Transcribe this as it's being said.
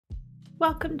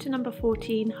Welcome to number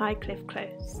 14 Highcliffe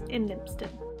Close in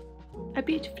Lympstone. A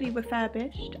beautifully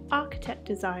refurbished,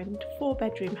 architect-designed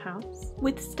 4-bedroom house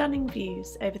with stunning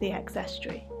views over the Exe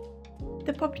Estuary.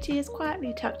 The property is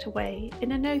quietly tucked away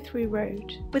in a no-through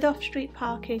road with off-street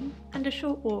parking and a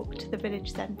short walk to the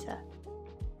village centre.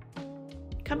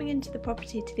 Coming into the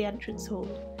property to the entrance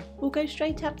hall, we'll go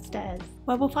straight upstairs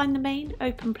where we'll find the main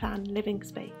open-plan living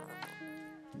space.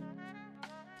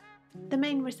 The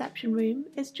main reception room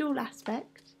is dual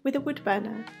aspect with a wood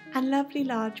burner and lovely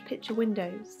large picture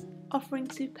windows offering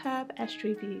superb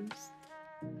estuary views.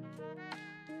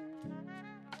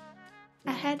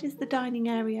 Ahead is the dining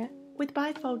area with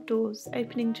bifold doors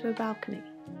opening to a balcony.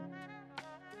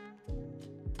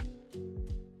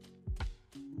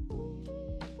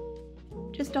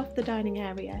 Just off the dining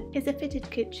area is a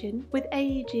fitted kitchen with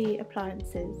AEG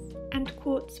appliances and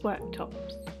quartz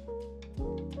worktops.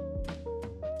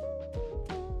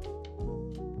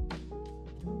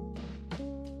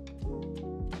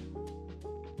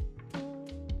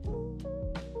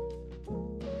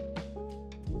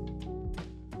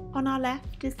 On our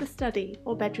left is the study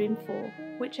or bedroom 4,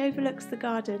 which overlooks the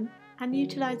garden and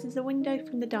utilises a window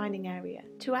from the dining area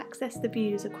to access the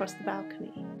views across the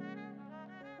balcony.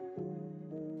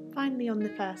 Finally, on the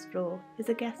first floor is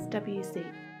a guest WC.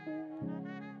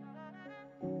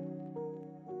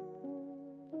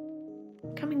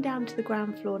 Coming down to the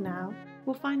ground floor now,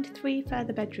 we'll find 3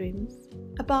 further bedrooms,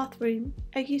 a bathroom,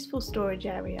 a useful storage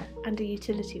area and a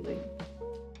utility room.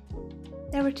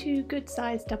 There are 2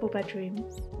 good-sized double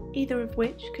bedrooms, either of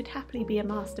which could happily be a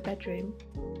master bedroom.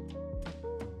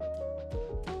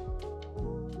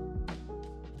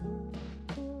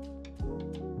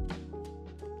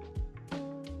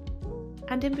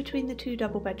 And in between the 2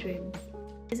 double bedrooms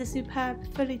is a superb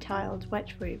fully tiled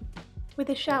wet room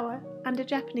with a shower and a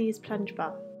Japanese plunge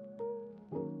bath.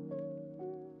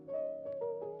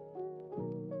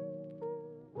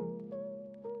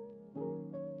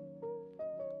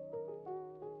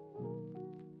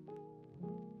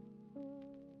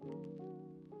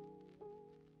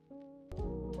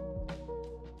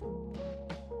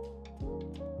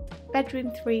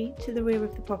 Bedroom 3 to the rear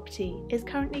of the property is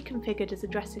currently configured as a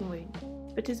dressing room,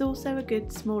 but is also a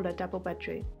good smaller double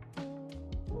bedroom.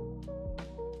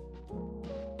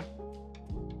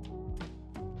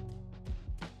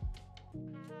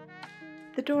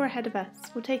 The door ahead of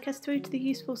us will take us through to the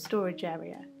useful storage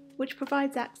area, which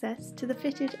provides access to the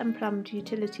fitted and plumbed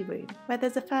utility room, where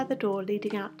there's a further door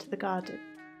leading out to the garden.